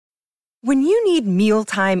When you need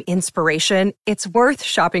mealtime inspiration, it's worth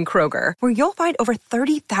shopping Kroger, where you'll find over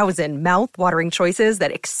 30,000 mouth-watering choices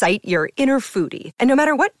that excite your inner foodie. And no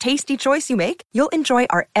matter what tasty choice you make, you'll enjoy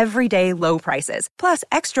our everyday low prices, plus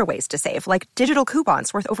extra ways to save, like digital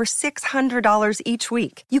coupons worth over $600 each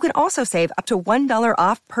week. You can also save up to $1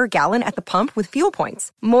 off per gallon at the pump with fuel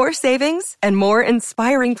points. More savings and more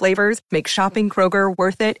inspiring flavors make shopping Kroger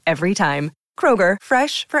worth it every time. Kroger,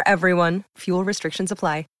 fresh for everyone. Fuel restrictions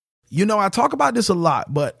apply. You know, I talk about this a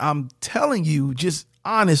lot, but I'm telling you just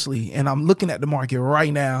honestly, and I'm looking at the market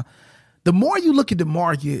right now, the more you look at the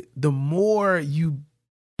market, the more you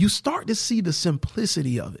start to see the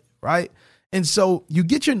simplicity of it, right? And so you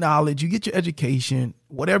get your knowledge, you get your education,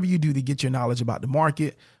 whatever you do to get your knowledge about the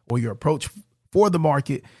market or your approach for the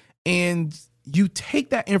market, and you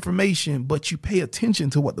take that information, but you pay attention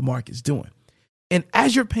to what the market's doing. And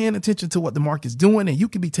as you're paying attention to what the market's doing, and you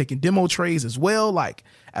can be taking demo trades as well. Like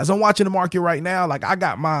as I'm watching the market right now, like I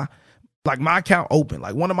got my account open.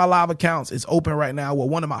 Like one of my live accounts is open right now. Well,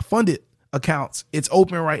 one of my funded accounts, it's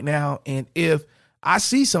open right now. And if I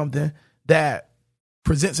see something that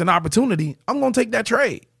presents an opportunity, I'm going to take that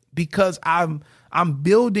trade because I'm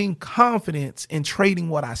building confidence in trading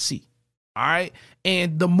what I see. All right.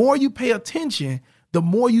 And the more you pay attention, the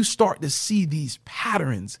more you start to see these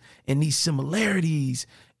patterns and these similarities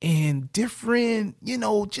and different,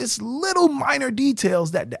 just little minor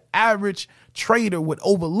details that the average trader would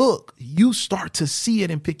overlook, you start to see it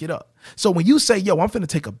and pick it up. So when you say, yo, I'm finna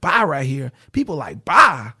take a buy right here, people like,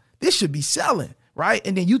 buy, this should be selling, right?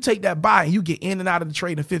 And then you take that buy and you get in and out of the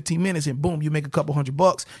trade in 15 minutes and boom, you make a couple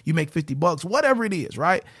 $100, you make $50, whatever it is,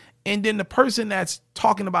 right? And then the person that's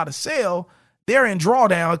talking about a sale, they're in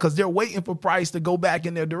drawdown because they're waiting for price to go back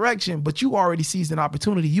in their direction, but you already seized an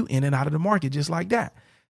opportunity. You in and out of the market just like that.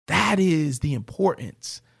 That is the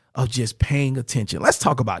importance of just paying attention. Let's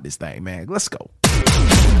talk about this thing, man. Let's go.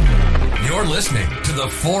 You're listening to the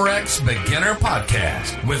Forex Beginner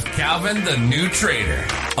Podcast with Calvin the New Trader.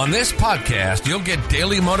 On this podcast, you'll get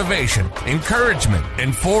daily motivation, encouragement,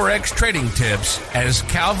 and Forex trading tips as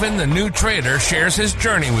Calvin the New Trader shares his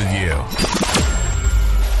journey with you.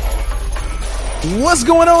 What's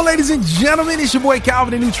going on, ladies and gentlemen? It's your boy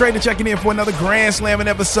Calvin, the New Trader, checking in for another Grand Slamming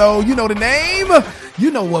episode. You know the name. You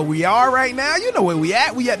know what we are right now. You know where we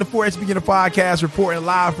at. We at the Forex Beginner Podcast, reporting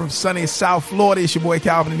live from sunny South Florida. It's your boy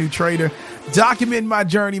Calvin, the New Trader, documenting my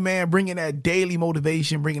journey, man, bringing that daily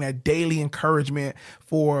motivation, bringing that daily encouragement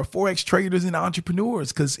for Forex traders and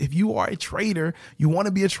entrepreneurs. Because if you are a trader, you want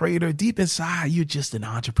to be a trader, deep inside, you're just an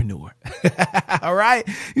entrepreneur. All right?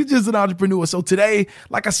 You're just an entrepreneur. So today,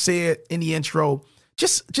 like I said in the intro,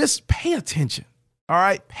 just pay attention. All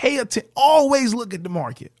right. Pay attention. Always look at the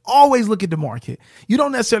market. Always look at the market. You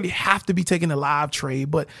don't necessarily have to be taking a live trade,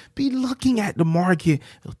 but be looking at the market,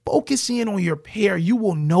 focusing on your pair. You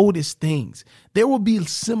will notice things. There will be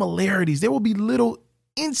similarities. There will be little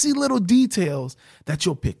details that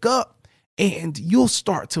you'll pick up, and you'll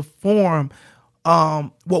start to form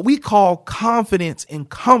what we call confidence and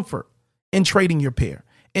comfort in trading your pair.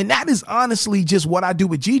 And that is honestly just what I do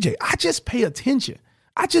with GJ. I just pay attention.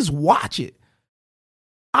 I just watch it.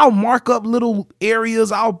 I'll mark up little areas.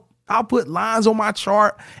 I'll put lines on my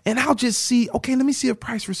chart and I'll just see, okay, let me see if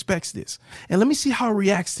price respects this. And let me see how it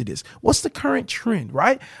reacts to this. What's the current trend,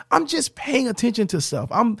 right? I'm just paying attention to stuff.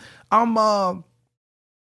 I'm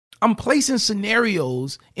placing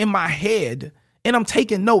scenarios in my head and I'm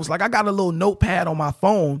taking notes. Like I got a little notepad on my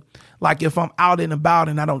phone. Like if I'm out and about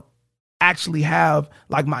and I don't actually have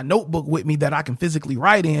like my notebook with me that I can physically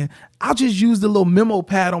write in, I'll just use the little memo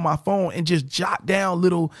pad on my phone and just jot down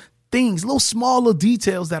little things, little smaller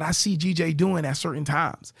details that I see GJ doing at certain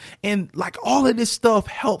times. And like all of this stuff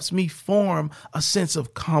helps me form a sense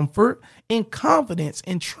of comfort and confidence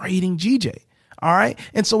in trading GJ. All right.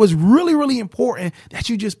 And so it's really, really important that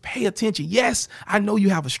you just pay attention. Yes, I know you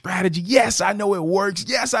have a strategy. Yes, I know it works.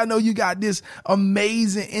 Yes, I know you got this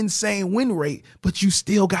amazing, insane win rate, but you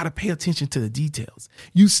still got to pay attention to the details.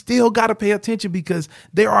 You still got to pay attention because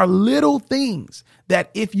there are little things that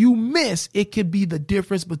if you miss, it could be the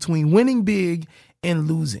difference between winning big and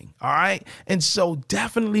losing. All right. And so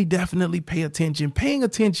definitely pay attention. Paying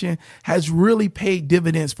attention has really paid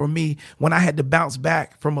dividends for me when I had to bounce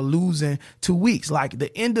back from a losing 2 weeks. Like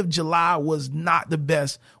the end of July was not the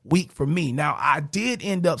best week for me. Now I did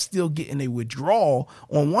end up still getting a withdrawal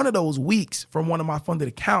on one of those weeks from one of my funded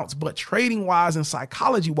accounts, but trading wise and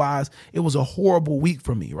psychology wise, it was a horrible week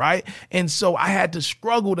for me. Right. And so I had to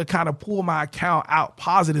struggle to kind of pull my account out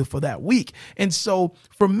positive for that week. And so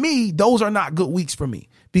for me, those are not good weeks for me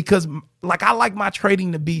because like I like my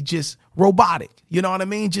trading to be just robotic. You know what I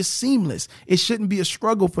mean? Just seamless. It shouldn't be a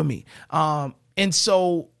struggle for me. And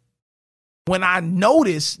so when I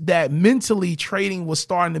noticed that mentally trading was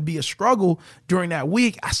starting to be a struggle during that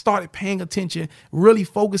week, I started paying attention, really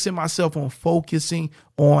focusing myself on focusing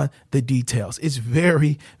on the details. It's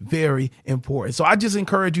very, very important. So I just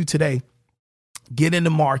encourage you today, get in the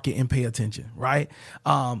market and pay attention, right?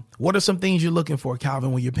 What are some things you're looking for,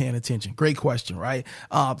 Calvin, when you're paying attention? Great question, right?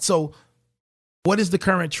 So what is the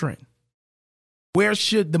current trend? Where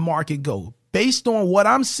should the market go? Based on what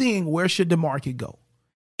I'm seeing, where should the market go?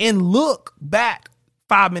 And look back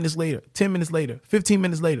 5 minutes later, 10 minutes later, 15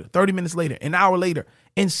 minutes later, 30 minutes later, an hour later,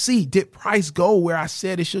 and see, did price go where I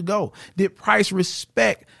said it should go? Did price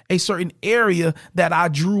respect a certain area that I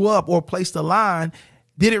drew up or placed a line?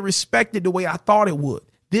 Did it respect it the way I thought it would?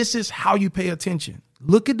 This is how you pay attention.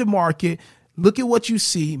 Look at the market, look at what you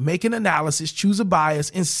see, make an analysis, choose a bias,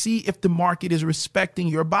 and see if the market is respecting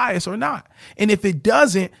your bias or not. And if it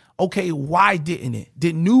doesn't, okay, why didn't it?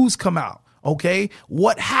 Did news come out? Okay,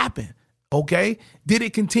 what happened? Okay, did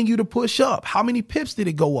it continue to push up? How many pips did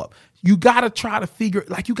it go up? You got to try to figure,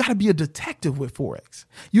 like, you got to be a detective with Forex.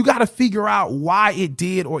 You got to figure out why it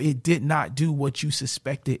did or it did not do what you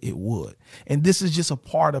suspected it would. And this is just a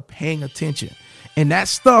part of paying attention. And that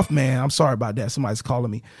stuff, man, I'm sorry about that. Somebody's calling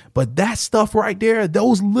me. But that stuff right there,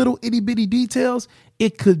 those little itty bitty details,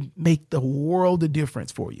 it could make the world of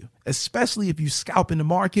difference for you, especially if you scalp in the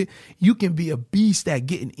market. You can be a beast at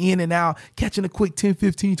getting in and out, catching a quick 10,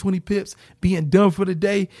 15, 20 pips, being done for the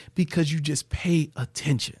day because you just pay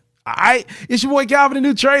attention. All right. It's your boy Calvin, the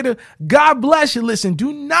New Trader. God bless you. Listen,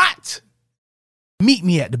 do not meet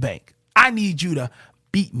me at the bank. I need you to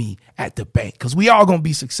beat me at the bank because we all going to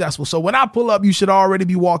be successful. So when I pull up, you should already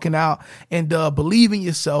be walking out and believe in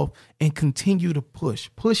yourself and continue to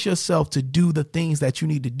push yourself to do the things that you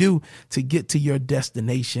need to do to get to your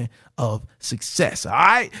destination of success. All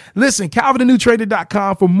right. Listen,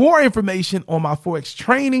 CalvinTheNewTrader.com for more information on my Forex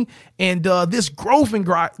training and this growth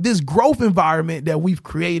environment that we've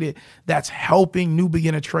created that's helping new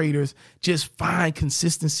beginner traders just find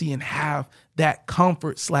consistency and have that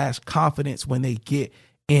comfort/confidence when they get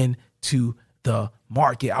into the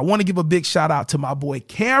market. I want to give a big shout out to my boy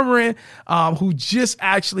Cameron, who just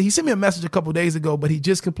he sent me a message a couple days ago, but he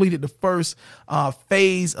just completed the first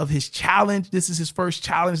phase of his challenge. This is his first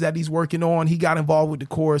challenge that he's working on. He got involved with the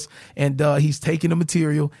course and he's taking the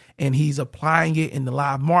material and he's applying it in the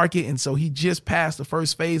live market. And so he just passed the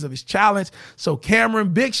first phase of his challenge. So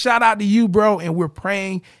Cameron, big shout out to you, bro. And we're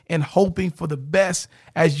praying and hoping for the best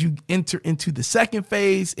as you enter into the second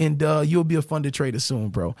phase, and you'll be a Fund to Trader soon,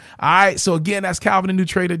 bro. All right. So again, that's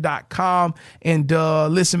CalvinTheNewTrader.com. And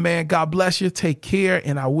listen, man, God bless you. Take care.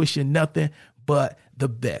 And I wish you nothing but the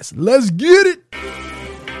best. Let's get it.